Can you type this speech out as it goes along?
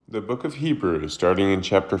The book of Hebrews, starting in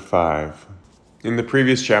chapter 5. In the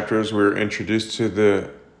previous chapters, we were introduced to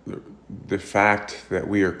the fact that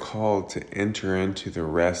we are called to enter into the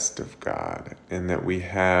rest of God, and that we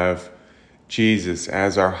have Jesus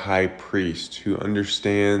as our high priest who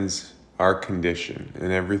understands our condition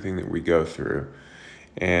and everything that we go through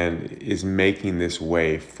and is making this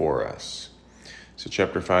way for us. So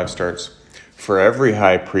chapter 5 starts, "For every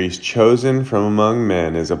high priest chosen from among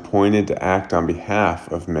men is appointed to act on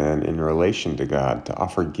behalf of men in relation to God, to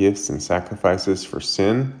offer gifts and sacrifices for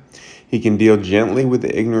sin. He can deal gently with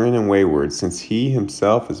the ignorant and wayward, since he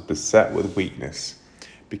himself is beset with weakness.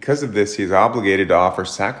 Because of this, he is obligated to offer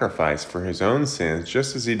sacrifice for his own sins,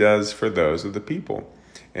 just as he does for those of the people.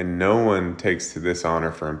 And no one takes to this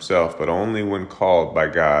honor for himself, but only when called by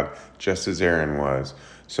God, just as Aaron was.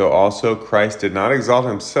 So also Christ did not exalt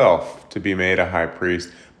himself to be made a high priest,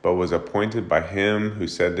 but was appointed by him who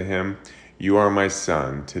said to him, 'You are my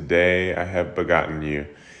son, today I have begotten you.'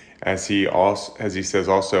 As he says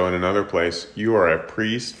also in another place, 'You are a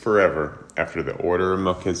priest forever, after the order of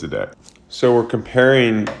Melchizedek.'" So we're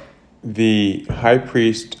comparing the high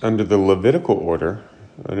priest under the Levitical order,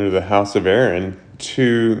 under the house of Aaron,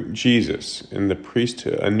 to Jesus in the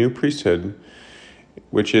priesthood, a new priesthood,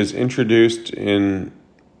 which is introduced in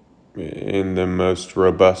the most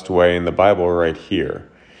robust way in the Bible right here,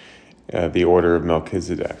 the order of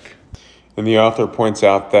Melchizedek. And the author points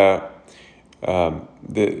out that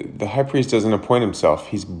the high priest doesn't appoint himself.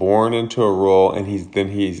 He's born into a role, and he's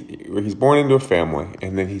born into a family,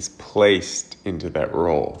 and then he's placed into that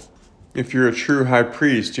role. If you're a true high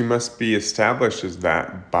priest, you must be established as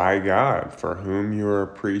that by God, for whom you are a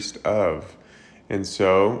priest of. And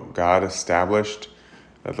so God established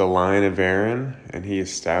the line of Aaron, and he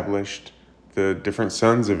established the different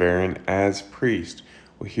sons of Aaron as priests.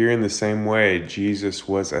 Well, here in the same way, Jesus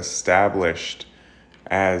was established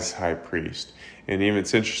as high priest. And even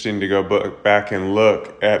it's interesting to go back and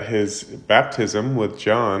look at his baptism with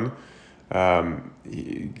John.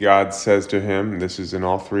 God says to him, this is in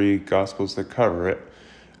all three Gospels that cover it,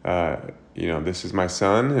 this is my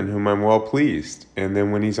son in whom I'm well pleased. And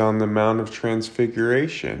then when he's on the Mount of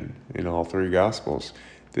Transfiguration in all three Gospels,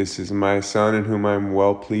 this is my son in whom I'm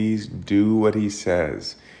well pleased, do what he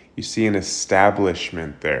says. You see an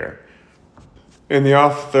establishment there. And the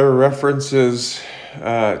author references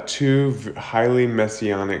two highly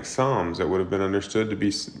messianic psalms that would have been understood to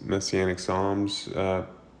be messianic psalms,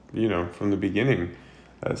 from the beginning.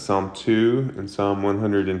 Psalm 2 and Psalm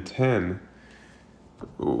 110,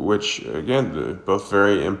 which, again, both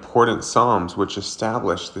very important psalms, which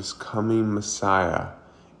establish this coming Messiah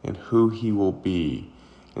and who he will be.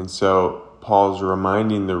 And so Paul's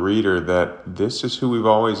reminding the reader that this is who we've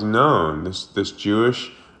always known, this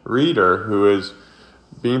Jewish reader who is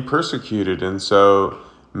being persecuted. And so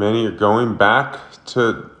many are going back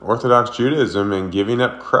to Orthodox Judaism and giving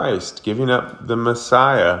up Christ, giving up the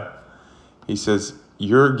Messiah. He says,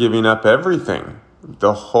 you're giving up everything.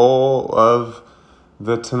 The whole of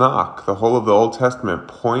the Tanakh, the whole of the Old Testament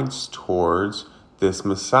points towards this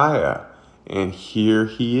Messiah. And here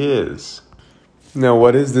he is. Now,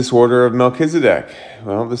 what is this order of Melchizedek?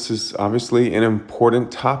 Well, this is obviously an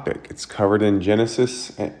important topic. It's covered in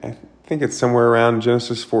Genesis. I think it's somewhere around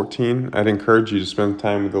Genesis 14. I'd encourage you to spend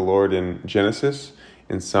time with the Lord in Genesis,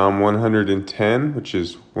 in Psalm 110, which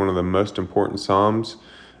is one of the most important psalms.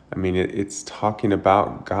 I mean, it's talking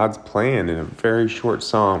about God's plan in a very short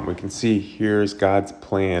psalm. We can see here's God's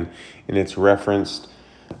plan, and it's referenced.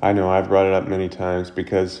 I know I've brought it up many times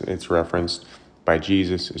because it's referenced by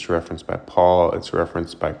Jesus, it's referenced by Paul, it's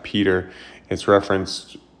referenced by Peter, it's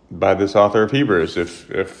referenced by this author of Hebrews, if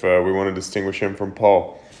we want to distinguish him from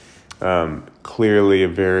Paul. Clearly a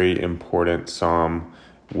very important psalm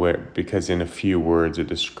because in a few words it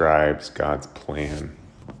describes God's plan.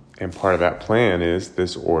 And part of that plan is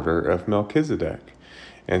this order of Melchizedek.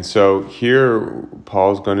 And so here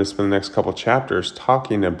Paul's going to spend the next couple chapters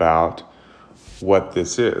talking about what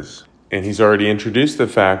this is. And he's already introduced the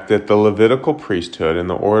fact that the Levitical priesthood and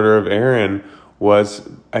the order of Aaron was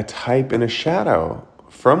a type and a shadow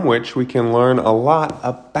from which we can learn a lot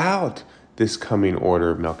about this coming order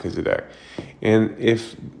of Melchizedek. And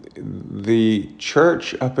if the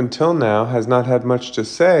church up until now has not had much to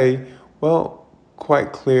say, well,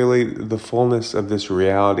 quite clearly the fullness of this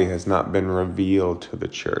reality has not been revealed to the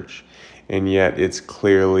church. And yet it's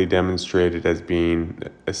clearly demonstrated as being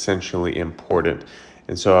essentially important.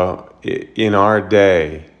 And so in our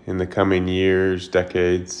day, in the coming years,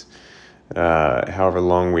 decades, however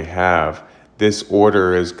long we have, this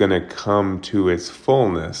order is going to come to its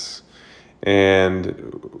fullness. And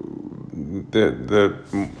the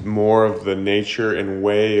more of the nature and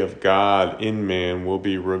way of God in man will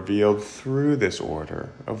be revealed through this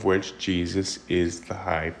order, of which Jesus is the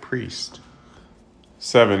high priest.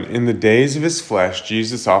 7. In the days of his flesh,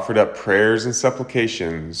 Jesus offered up prayers and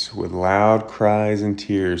supplications with loud cries and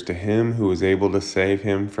tears to him who was able to save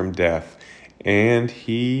him from death, and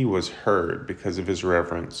he was heard because of his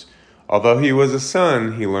reverence. Although he was a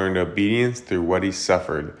son, he learned obedience through what he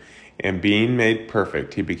suffered, and being made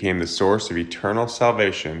perfect, he became the source of eternal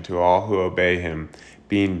salvation to all who obey him,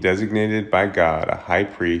 being designated by God a high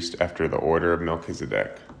priest after the order of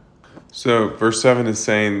Melchizedek. So verse 7 is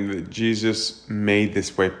saying that Jesus made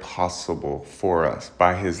this way possible for us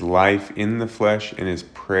by his life in the flesh and his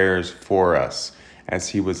prayers for us as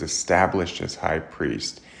he was established as high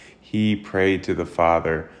priest. He prayed to the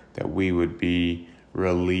Father that we would be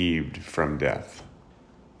relieved from death.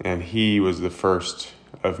 And he was the first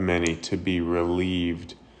of many to be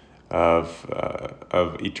relieved of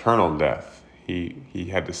eternal death. He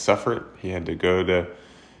had to suffer it. He had to go to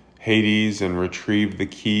Hades and retrieved the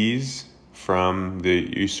keys from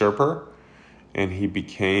the usurper, and he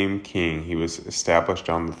became king. He was established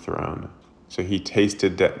on the throne. So he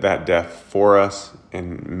tasted that death for us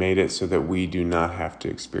and made it so that we do not have to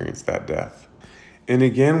experience that death. And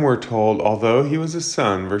again, we're told, although he was a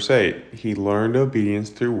son, verse 8, he learned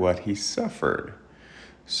obedience through what he suffered.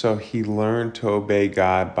 So he learned to obey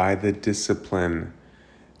God by the discipline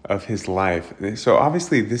of his life. So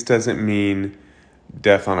obviously this doesn't mean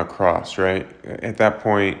death on a cross, right? At that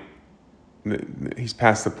point, he's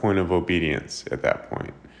past the point of obedience at that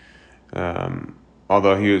point.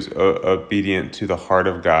 Although he was obedient to the heart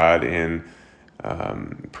of God and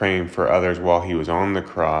praying for others while he was on the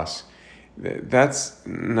cross, that's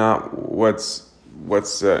not what's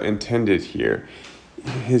intended here.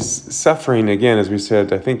 His suffering, again, as we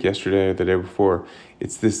said, I think yesterday or the day before,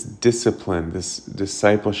 it's this discipline, this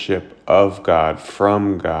discipleship of God,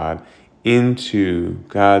 from God, into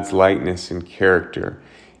God's likeness and character.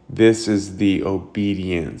 This is the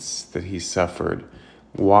obedience that he suffered,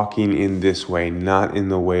 walking in this way, not in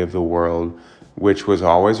the way of the world, which was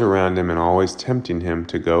always around him and always tempting him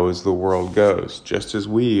to go as the world goes, just as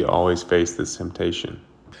we always face this temptation.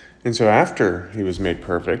 And so after he was made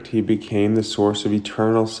perfect, he became the source of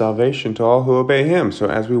eternal salvation to all who obey him. So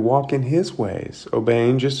as we walk in his ways,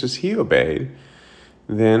 obeying just as he obeyed,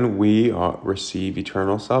 then we receive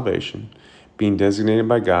eternal salvation, being designated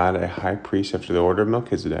by God a high priest after the order of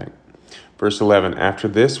Melchizedek. Verse 11, after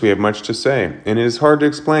this we have much to say, and it is hard to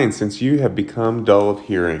explain since you have become dull of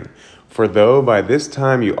hearing. For though by this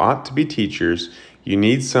time you ought to be teachers, you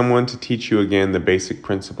need someone to teach you again the basic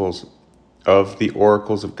principles of the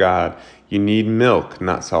oracles of God. You need milk,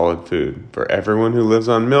 not solid food. For everyone who lives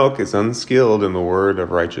on milk is unskilled in the word of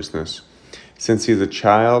righteousness. Since he is a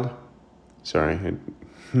child,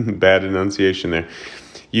 bad enunciation there.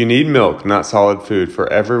 You need milk, not solid food,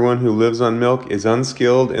 for everyone who lives on milk is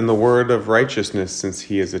unskilled in the word of righteousness since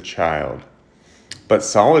he is a child. But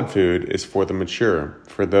solid food is for the mature,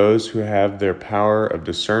 for those who have their power of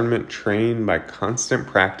discernment trained by constant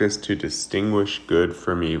practice to distinguish good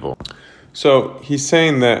from evil. So he's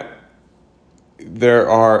saying that there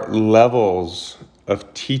are levels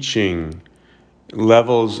of teaching,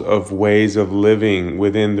 levels of ways of living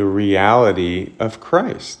within the reality of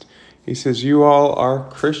Christ. He says, you all are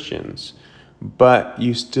Christians, but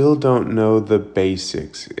you still don't know the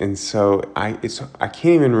basics. And so I can't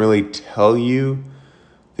even really tell you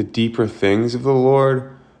the deeper things of the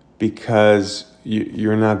Lord because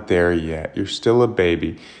you're not there yet. You're still a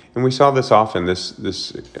baby. And we saw this often,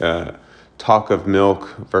 this talk of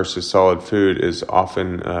milk versus solid food is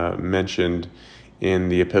often mentioned in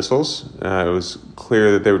the epistles. It was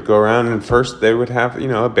clear that they would go around and first they would have,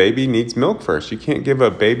 a baby needs milk first. You can't give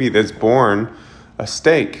a baby that's born a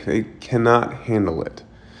steak. They cannot handle it.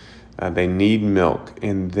 They need milk,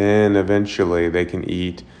 and then eventually they can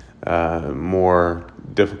eat more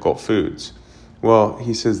difficult foods. Well,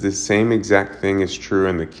 he says the same exact thing is true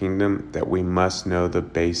in the kingdom, that we must know the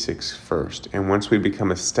basics first. And once we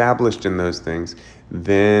become established in those things,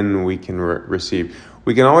 then we can receive.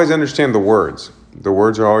 We can always understand the words. The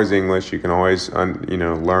words are always English. You can always,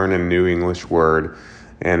 learn a new English word,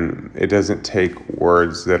 and it doesn't take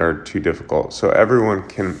words that are too difficult. So everyone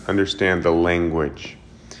can understand the language.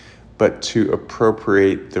 But to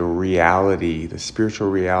appropriate the reality, the spiritual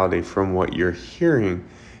reality from what you're hearing,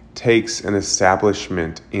 takes an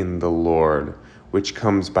establishment in the Lord, which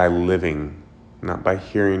comes by living, not by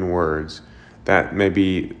hearing words. That may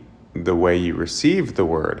be the way you receive the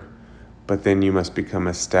word, but then you must become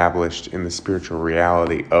established in the spiritual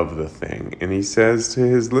reality of the thing. And he says to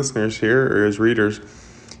his listeners here, or his readers,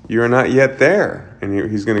 you are not yet there. And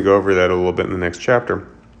he's going to go over that a little bit in the next chapter.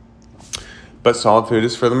 But solid food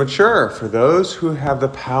is for the mature, for those who have the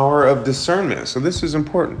power of discernment. So this is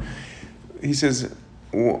important. He says,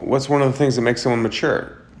 what's one of the things that makes someone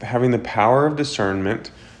mature? Having the power of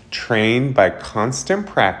discernment, trained by constant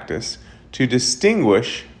practice to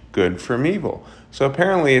distinguish good from evil. So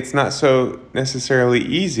apparently it's not so necessarily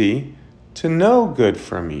easy to know good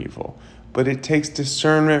from evil, but it takes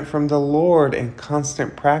discernment from the Lord and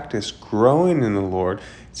constant practice, growing in the Lord,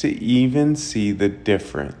 to even see the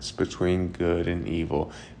difference between good and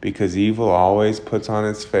evil, because evil always puts on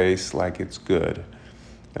its face like it's good.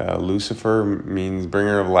 Lucifer means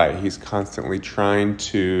bringer of light. He's constantly trying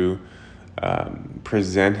to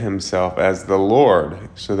present himself as the Lord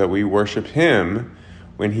so that we worship him,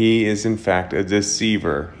 when he is in fact a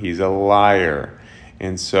deceiver. He's a liar.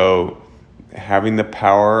 And so having the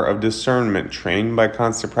power of discernment, trained by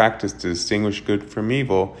constant practice to distinguish good from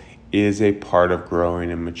evil, is a part of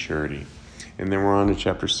growing in maturity. And then we're on to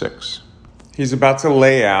chapter 6. He's about to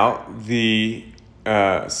lay out the,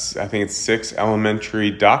 I think it's 6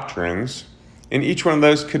 elementary doctrines, and each one of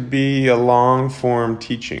those could be a long-form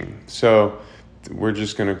teaching. So we're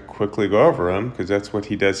just going to quickly go over them, because that's what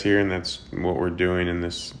he does here, and that's what we're doing in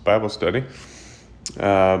this Bible study.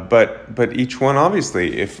 But each one,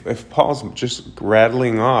 obviously, if Paul's just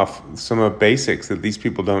rattling off some of the basics that these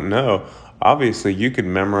people don't know, obviously you could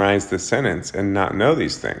memorize the sentence and not know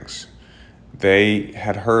these things. They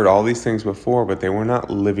had heard all these things before, but they were not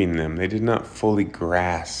living them. They did not fully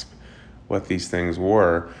grasp what these things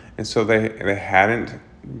were, and so they hadn't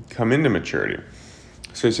come into maturity.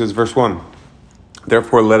 So he says, verse 1,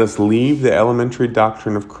 therefore let us leave the elementary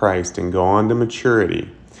doctrine of Christ and go on to maturity,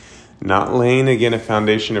 not laying again a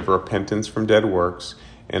foundation of repentance from dead works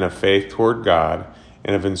and of faith toward God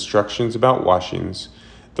and of instructions about washings,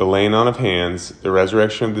 the laying on of hands, the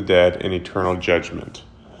resurrection of the dead, and eternal judgment.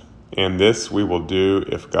 And this we will do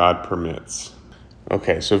if God permits.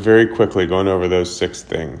 Okay, so very quickly going over those 6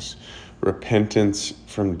 things. Repentance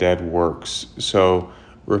from dead works. So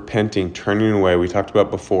repenting, turning away, we talked about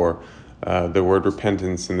before, the word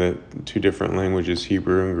repentance in the 2 different languages,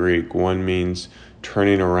 Hebrew and Greek. One means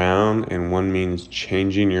turning around and one means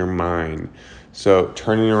changing your mind. So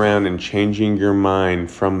turning around and changing your mind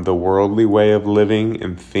from the worldly way of living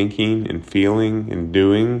and thinking and feeling and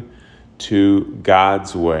doing to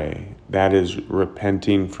God's way. That is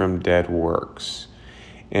repenting from dead works.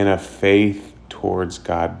 And a faith towards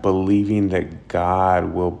God, believing that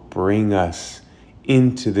God will bring us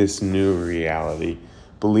into this new reality,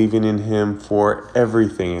 believing in him for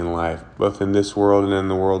everything in life, both in this world and in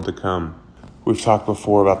the world to come. We've talked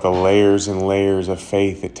before about the layers and layers of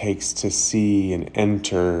faith it takes to see and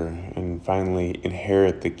enter and finally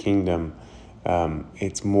inherit the kingdom.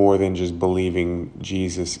 It's more than just believing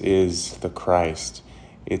Jesus is the Christ.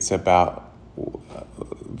 It's about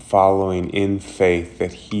following in faith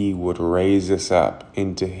that he would raise us up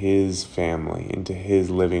into his family, into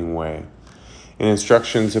his living way. And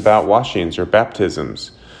instructions about washings or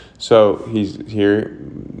baptisms. So he's here,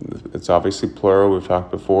 it's obviously plural. We've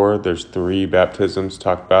talked before. There's 3 baptisms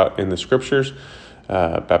talked about in the scriptures.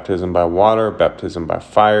 Baptism by water, baptism by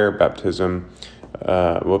fire, baptism,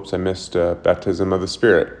 baptism of the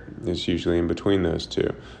Spirit is usually in between those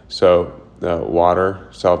 2. So water,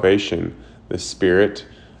 salvation. The Spirit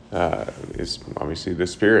is obviously the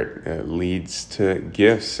Spirit. It leads to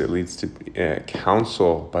gifts. It leads to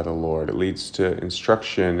counsel by the Lord. It leads to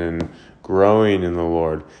instruction and growing in the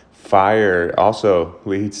Lord. Fire also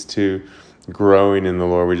leads to growing in the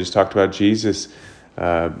Lord. We just talked about Jesus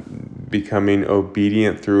becoming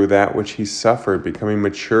obedient through that which he suffered, becoming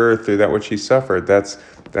mature through that which he suffered. That's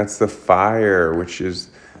the fire, which is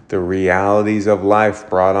the realities of life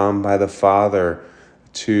brought on by the Father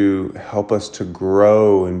to help us to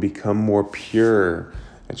grow and become more pure.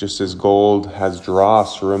 Just as gold has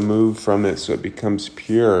dross removed from it so it becomes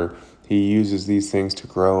pure, he uses these things to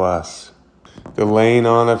grow us. The laying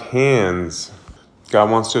on of hands.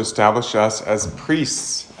 God wants to establish us as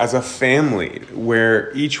priests, as a family,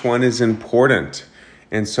 where each one is important.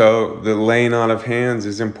 And so the laying on of hands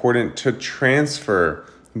is important to transfer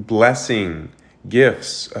blessing,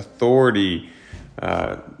 gifts, authority,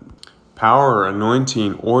 power,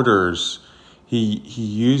 anointing, orders. He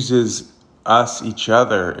uses us, each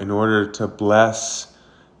other, in order to bless,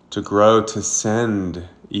 to grow, to send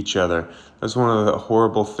each other. That's one of the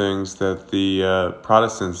horrible things that the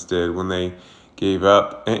Protestants did when they gave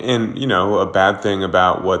up. And a bad thing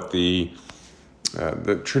about what the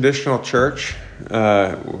the traditional church,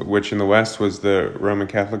 which in the West was the Roman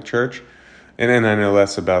Catholic Church, and then I know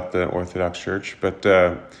less about the Orthodox Church, but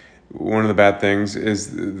one of the bad things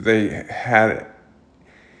is they had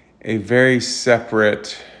a very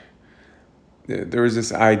separate. There was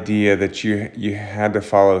this idea that you had to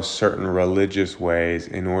follow certain religious ways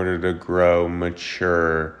in order to grow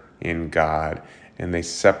mature in God, and they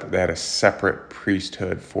had a separate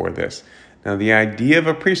priesthood for this. Now, the idea of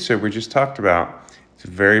a priesthood we just talked about, it's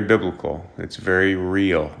very biblical. It's very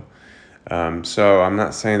real. So I'm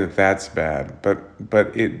not saying that that's bad,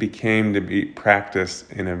 but it became to be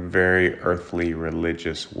practiced in a very earthly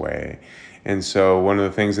religious way. And so one of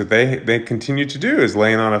the things that they continue to do is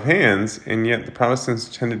laying on of hands, and yet the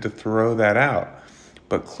Protestants tended to throw that out.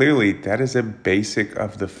 But clearly that is a basic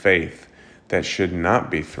of the faith that should not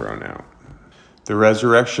be thrown out. The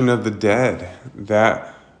resurrection of the dead,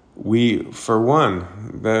 that we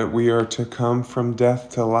are to come from death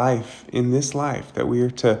to life in this life, that we are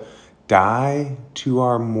to die to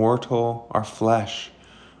our flesh,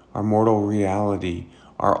 our mortal reality,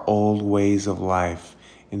 our old ways of life,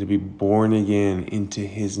 and to be born again into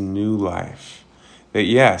his new life. That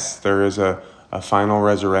yes, there is a final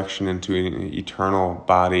resurrection into an eternal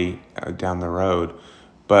body down the road,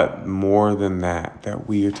 but more than that, that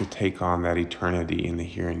we are to take on that eternity in the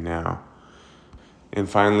here and now. And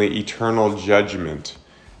finally, eternal judgment,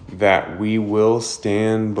 that we will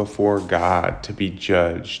stand before God to be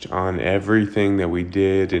judged on everything that we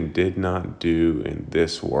did and did not do in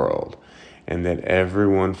this world, and that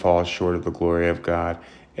everyone falls short of the glory of God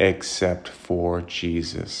except for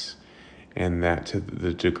Jesus. And that to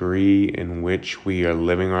the degree in which we are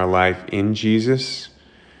living our life in Jesus,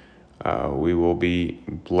 we will be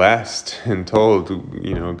blessed and told,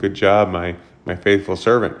 good job, my faithful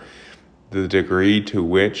servant. The degree to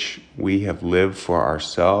which we have lived for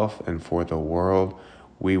ourselves and for the world,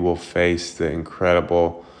 we will face the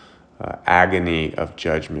incredible agony of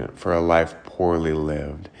judgment for a life poorly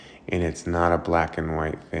lived. And it's not a black and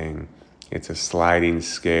white thing. It's a sliding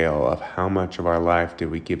scale of how much of our life did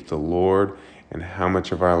we give the Lord and how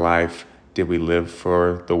much of our life did we live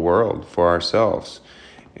for the world, for ourselves.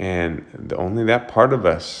 And only that part of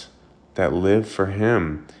us that lived for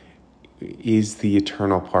him is the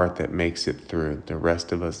eternal part that makes it through. The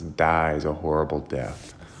rest of us dies a horrible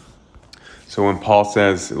death. So when Paul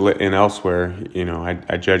says, and elsewhere,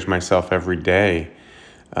 I judge myself every day,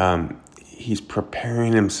 he's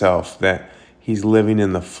preparing himself that he's living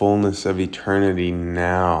in the fullness of eternity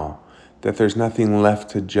now, that there's nothing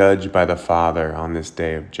left to judge by the Father on this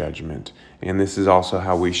day of judgment. And this is also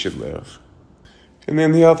how we should live. And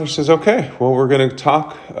then the author says, okay, well, we're going to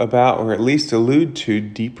talk about, or at least allude to,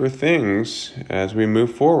 deeper things as we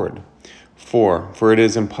move forward. For it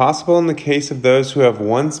is impossible in the case of those who have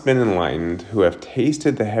once been enlightened, who have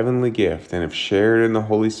tasted the heavenly gift and have shared in the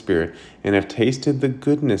Holy Spirit, and have tasted the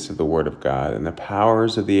goodness of the Word of God and the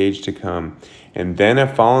powers of the age to come, and then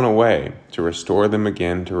have fallen away, to restore them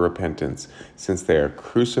again to repentance, since they are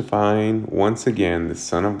crucifying once again the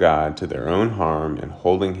Son of God to their own harm and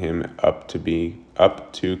holding him up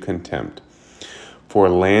to contempt. For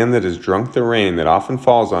land that has drunk the rain that often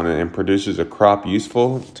falls on it and produces a crop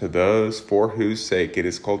useful to those for whose sake it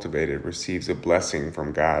is cultivated receives a blessing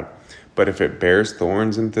from God. But if it bears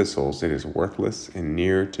thorns and thistles, it is worthless and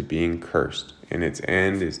near to being cursed, and its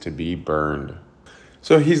end is to be burned.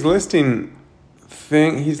 So he's listing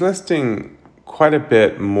quite a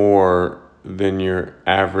bit more than your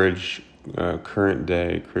average current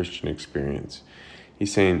day Christian experience.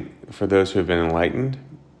 He's saying, for those who have been enlightened,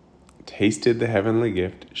 tasted the heavenly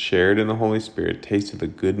gift, shared in the Holy Spirit, tasted the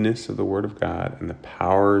goodness of the Word of God and the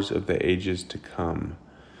powers of the ages to come.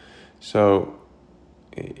 So,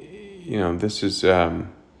 this is, to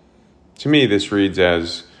me, this reads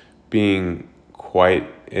as being quite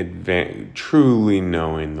truly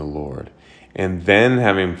knowing the Lord. And then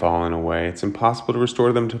having fallen away, it's impossible to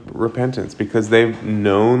restore them to repentance because they've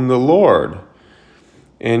known the Lord.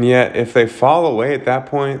 And yet, if they fall away at that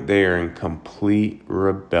point, they are in complete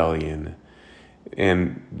rebellion.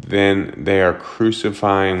 And then they are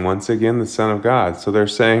crucifying once again the Son of God. So they're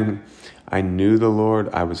saying, I knew the Lord,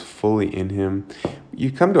 I was fully in him.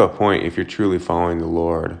 You come to a point, if you're truly following the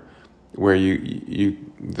Lord, where the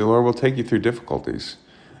Lord will take you through difficulties.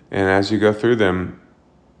 And as you go through them,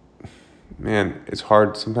 man, it's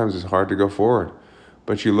hard. Sometimes it's hard to go forward.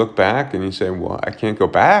 But you look back and you say, well, I can't go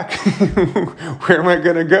back. Where am I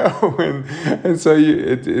going to go? And so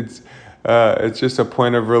it's just a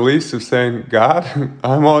point of release of saying, God,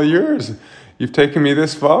 I'm all yours. You've taken me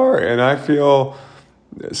this far, and I feel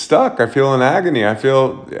stuck. I feel in agony. I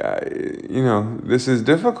feel, this is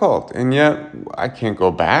difficult. And yet I can't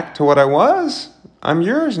go back to what I was. I'm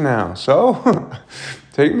yours now. So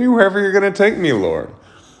take me wherever you're going to take me, Lord.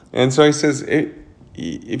 And so he says,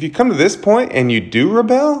 if you come to this point and you do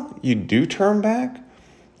rebel, you do turn back,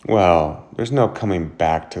 well, there's no coming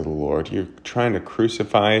back to the Lord. You're trying to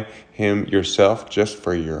crucify him yourself just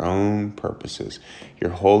for your own purposes.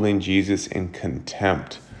 You're holding Jesus in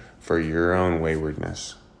contempt for your own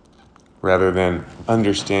waywardness, rather than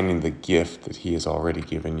understanding the gift that he has already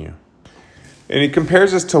given you. And he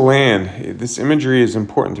compares us to land. This imagery is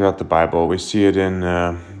important throughout the Bible. We see it in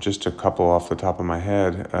just a couple off the top of my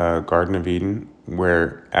head. Garden of Eden,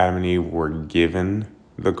 where Adam and Eve were given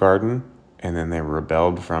the garden, and then they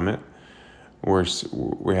rebelled from it.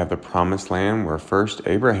 We have the promised land, where first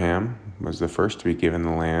Abraham was the first to be given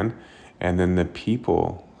the land, and then the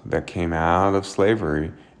people that came out of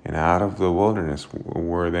slavery and out of the wilderness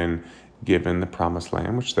were then given the promised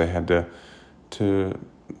land, which they had to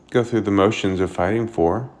go through the motions of fighting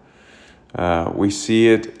for. We see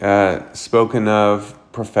it spoken of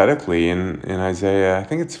prophetically in Isaiah, I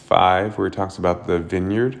think it's 5, where he talks about the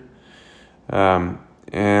vineyard.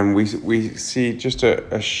 And we see just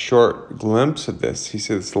a short glimpse of this. He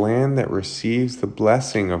says, land that receives the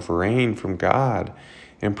blessing of rain from God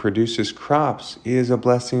and produces crops is a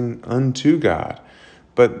blessing unto God.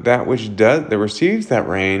 But that which that receives that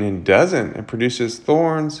rain and doesn't, and produces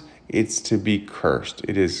thorns, it's to be cursed.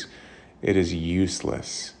 It is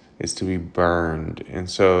useless. It's to be burned. And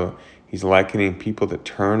so he's likening people that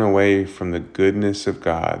turn away from the goodness of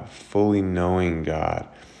God, fully knowing God.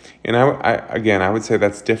 And I would say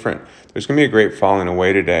that's different. There's going to be a great falling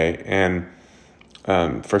away today. And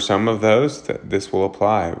for some of those, this will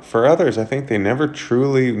apply. For others, I think they never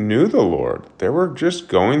truly knew the Lord. They were just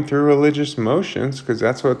going through religious motions because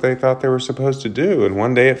that's what they thought they were supposed to do. And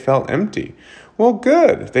one day it felt empty. Well,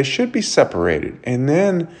 good. They should be separated. And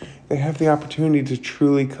then they have the opportunity to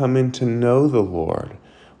truly come in to know the Lord,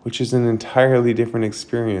 which is an entirely different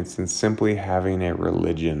experience than simply having a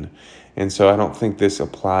religion. And so I don't think this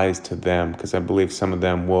applies to them, because I believe some of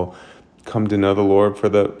them will come to know the Lord for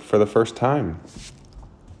the first time.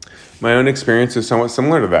 My own experience is somewhat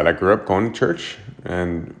similar to that. I grew up going to church,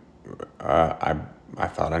 and I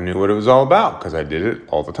thought I knew what it was all about because I did it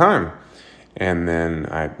all the time. And then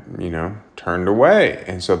I, turned away.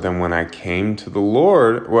 And so then when I came to the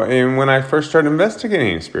Lord, and when I first started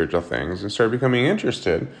investigating spiritual things and started becoming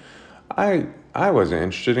interested, I wasn't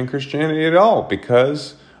interested in Christianity at all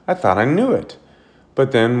because I thought I knew it.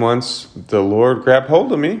 But then once the Lord grabbed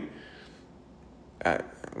hold of me, I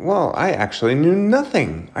actually knew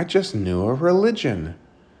nothing. I just knew a religion.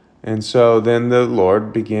 And so then the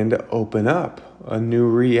Lord began to open up a new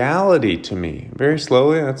reality to me. Very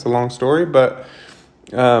slowly, that's a long story, but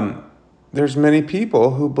there's many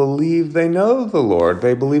people who believe they know the Lord.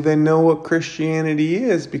 They believe they know what Christianity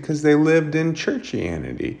is because they lived in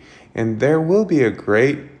churchianity. And there will be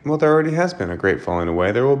there already has been a great falling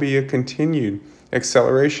away. There will be a continued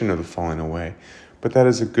acceleration of the falling away. But that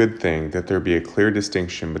is a good thing, that there be a clear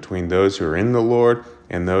distinction between those who are in the Lord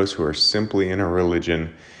and those who are simply in a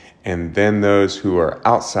religion. And then those who are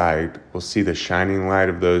outside will see the shining light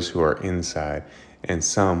of those who are inside, and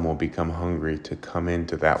some will become hungry to come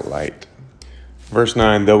into that light. Verse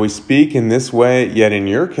 9, though we speak in this way, yet in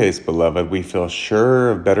your case, beloved, we feel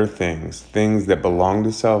sure of better things that belong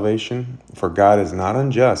to salvation. For God is not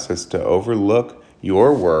unjust as to overlook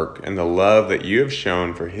your work and the love that you have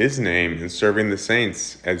shown for his name in serving the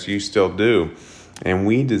saints, as you still do. And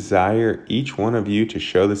we desire each one of you to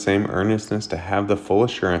show the same earnestness, to have the full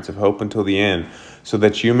assurance of hope until the end, so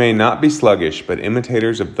that you may not be sluggish, but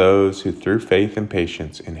imitators of those who through faith and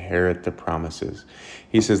patience inherit the promises.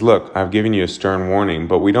 He says, look, I've given you a stern warning,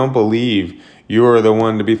 but we don't believe you are the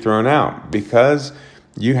one to be thrown out, because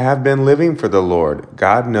you have been living for the Lord.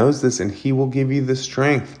 God knows this, and he will give you the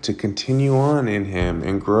strength to continue on in him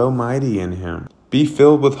and grow mighty in him. Be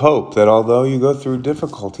filled with hope that although you go through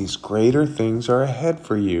difficulties, greater things are ahead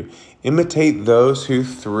for you. Imitate those who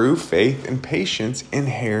through faith and patience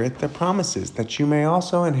inherit the promises, that you may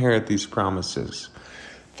also inherit these promises.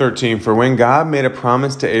 13, for when God made a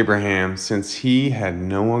promise to Abraham, since he had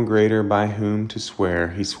no one greater by whom to swear,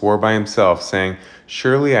 he swore by himself, saying,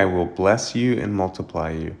 surely I will bless you and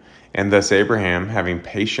multiply you. And thus Abraham, having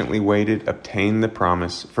patiently waited, obtained the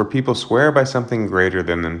promise. For people swear by something greater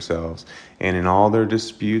than themselves, and in all their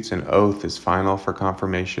disputes an oath is final for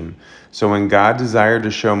confirmation. So when God desired to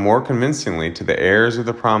show more convincingly to the heirs of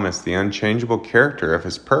the promise the unchangeable character of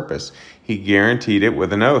his purpose, he guaranteed it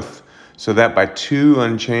with an oath, so that by two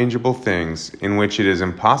unchangeable things, in which it is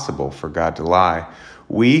impossible for God to lie,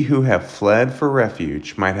 we who have fled for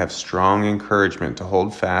refuge might have strong encouragement to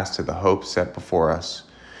hold fast to the hope set before us.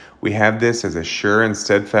 We have this as a sure and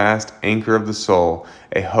steadfast anchor of the soul,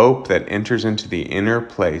 a hope that enters into the inner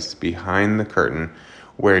place behind the curtain,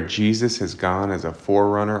 where Jesus has gone as a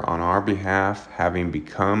forerunner on our behalf, having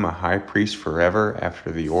become a high priest forever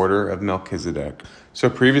after the order of Melchizedek. So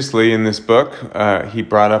previously in this book, he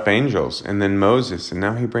brought up angels and then Moses, and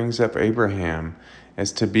now he brings up Abraham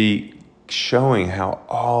as to be showing how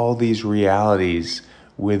all these realities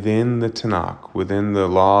within the Tanakh, within the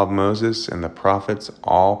law of Moses and the prophets,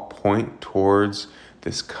 all point towards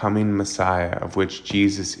this coming Messiah of which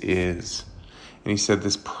Jesus is. And he said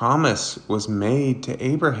this promise was made to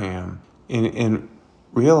Abraham. And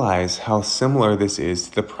realize how similar this is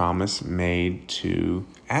to the promise made to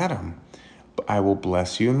Adam. I will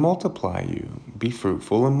bless you and multiply you. Be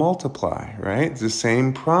fruitful and multiply, right? It's the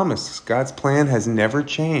same promise. God's plan has never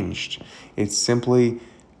changed. It's simply,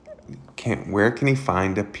 where can he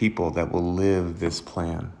find a people that will live this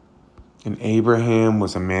plan? And Abraham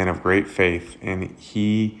was a man of great faith, and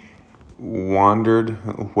he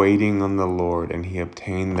wandered waiting on the Lord, and he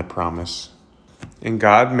obtained the promise. And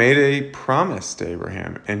God made a promise to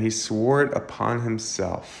Abraham, and he swore it upon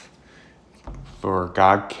himself. For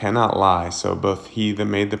God cannot lie, so both he that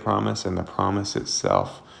made the promise and the promise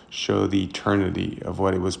itself show the eternity of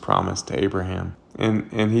what it was promised to Abraham.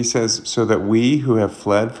 And he says, so that we who have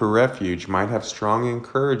fled for refuge might have strong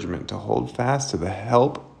encouragement to hold fast to the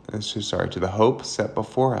hope set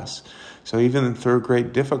before us. So even through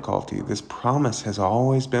great difficulty, this promise has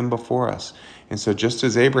always been before us. And so just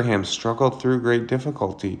as Abraham struggled through great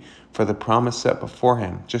difficulty for the promise set before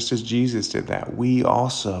him, just as Jesus did that, we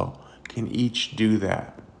also can each do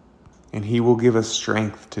that. And he will give us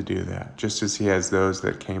strength to do that, just as he has those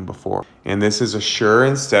that came before. And this is a sure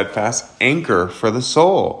and steadfast anchor for the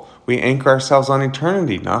soul. We anchor ourselves on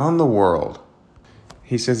eternity, not on the world.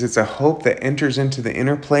 He says it's a hope that enters into the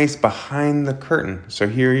inner place behind the curtain. So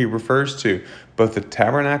here he refers to both the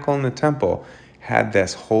tabernacle and the temple had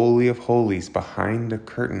this holy of holies behind the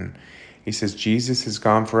curtain. He says Jesus has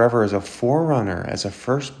gone forever as a forerunner, as a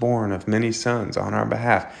firstborn of many sons on our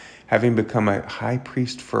behalf. Having become a high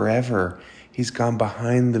priest forever, he's gone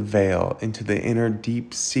behind the veil into the inner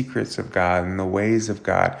deep secrets of God and the ways of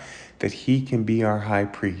God, that he can be our high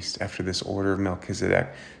priest after this order of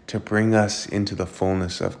Melchizedek to bring us into the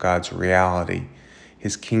fullness of God's reality,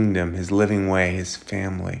 his kingdom, his living way, his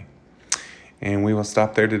family. And we will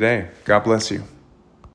stop there today. God bless you.